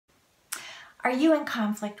Are you in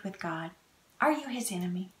conflict with God? Are you his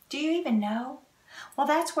enemy? Do you even know? Well,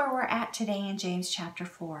 that's where we're at today in James chapter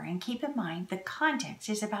 4. And keep in mind, the context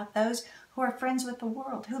is about those who are friends with the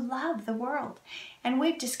world, who love the world. And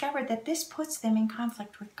we've discovered that this puts them in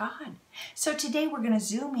conflict with God. So today we're going to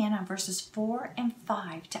zoom in on verses 4 and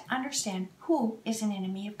 5 to understand who is an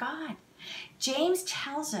enemy of God. James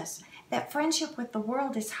tells us that friendship with the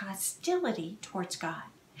world is hostility towards God.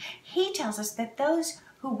 He tells us that those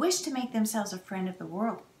who wish to make themselves a friend of the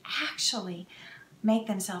world actually make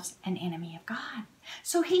themselves an enemy of God.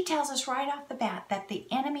 So he tells us right off the bat that the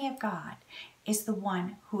enemy of God is the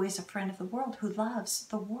one who is a friend of the world, who loves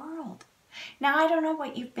the world. Now, I don't know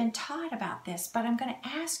what you've been taught about this, but I'm going to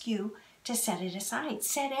ask you to set it aside.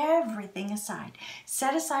 Set everything aside.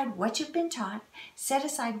 Set aside what you've been taught. Set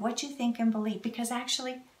aside what you think and believe, because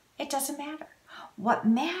actually it doesn't matter. What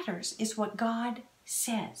matters is what God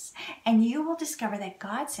says. And you will discover that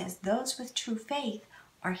God says those with true faith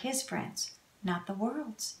are his friends, not the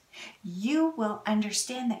world's. You will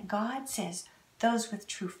understand that God says those with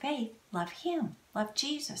true faith love him, love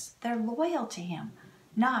Jesus. They're loyal to him,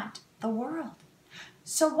 not the world.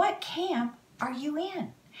 So what camp are you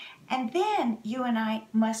in? And then you and I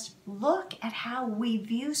must look at how we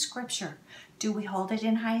view Scripture. Do we hold it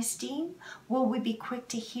in high esteem? Will we be quick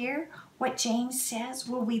to hear what James says?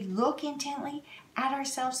 Will we look intently at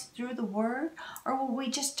ourselves through the Word? Or will we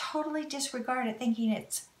just totally disregard it, thinking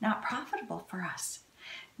it's not profitable for us?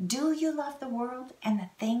 Do you love the world and the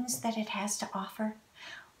things that it has to offer?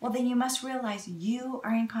 Well, then you must realize you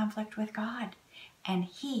are in conflict with God, and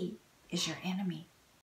he is your enemy.